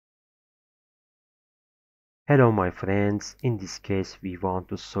Hello my friends, in this case we want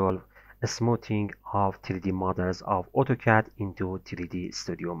to solve a smoothing of 3D models of AutoCAD into 3D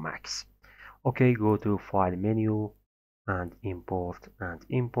Studio Max. Okay, go to File menu and import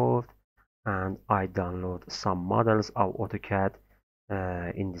and I download some models of AutoCAD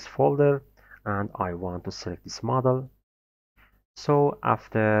in this folder and I want to select this model. So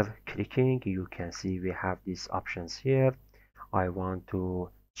after clicking you can see we have these options here. I want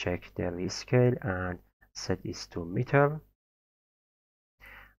to check the rescale and set it to meter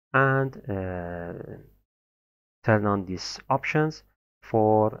and turn on these options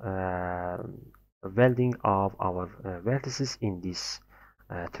for welding of our vertices in this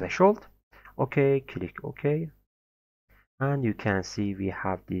threshold. Okay, click OK and you can see we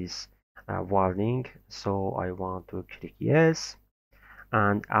have this warning, so I want to click yes,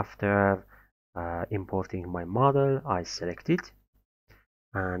 and after importing my model I select it,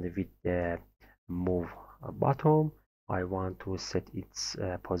 and with the move button I want to set its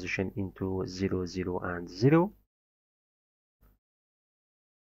position into 0, 0 and 0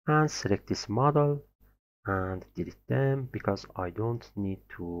 and select this model and delete them because I don't need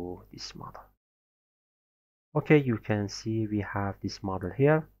to this model. Okay, you can see we have this model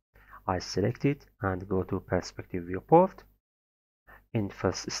here. I select it and go to perspective viewport. In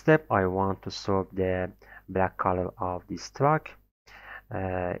first step I want to solve the black color of this truck.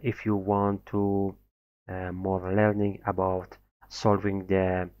 If you want to more learning about solving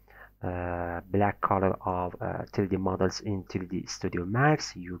the black color of 3D models in 3D Studio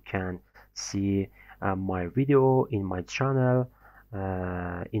Max, you can see my video in my channel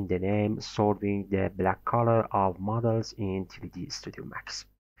in the name solving the black color of models in 3D Studio Max.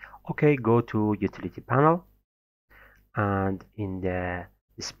 Okay, go to utility panel and in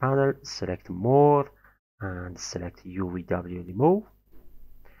this panel select more and select UVW remove,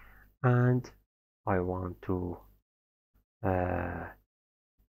 and I want to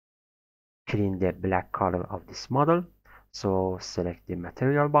clean the black color of this model, so select the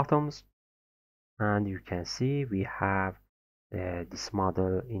material bottoms and you can see we have this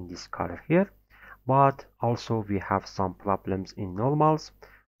model in this color here, but also we have some problems in normals,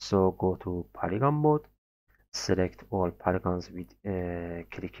 so go to polygon mode, select all polygons with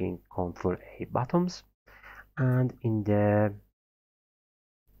clicking Ctrl A buttons, and in the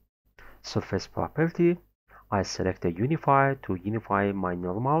surface property I select a unify to unify my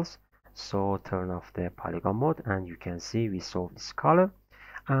normals, so turn off the polygon mode and you can see we solve this color.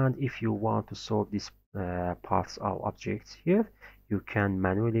 And if you want to solve these parts of objects here, you can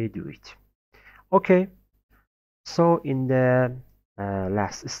manually do it. Okay, so in the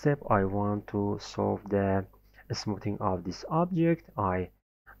last step I want to solve the smoothing of this object. I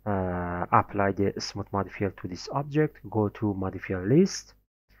apply the smooth modifier to this object, go to modifier list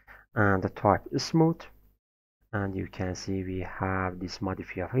and type smooth, and you can see we have this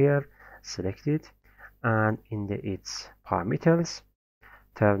modifier here, select it and in its parameters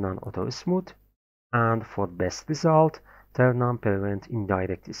turn on auto smooth, and for best result turn on prevent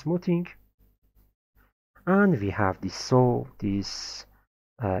indirect smoothing, and we have this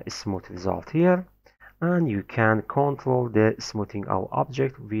smooth result here. And you can control the smoothing of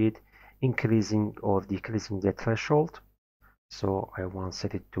object with increasing or decreasing the threshold, so I want to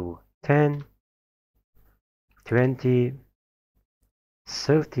set it to 10, 20,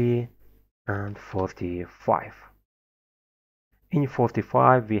 30 and 45. In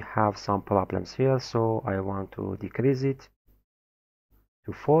 45 we have some problems here, so I want to decrease it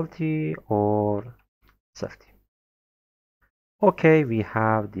to 40 or 30. Okay, we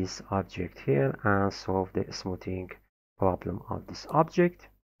have this object here and solve the smoothing problem of this object.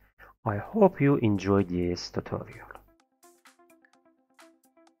 I hope you enjoyed this tutorial.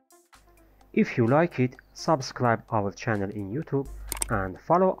 If you like it, subscribe our channel in YouTube and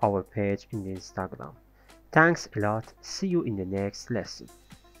follow our page in Instagram. Thanks a lot. See you in the next lesson.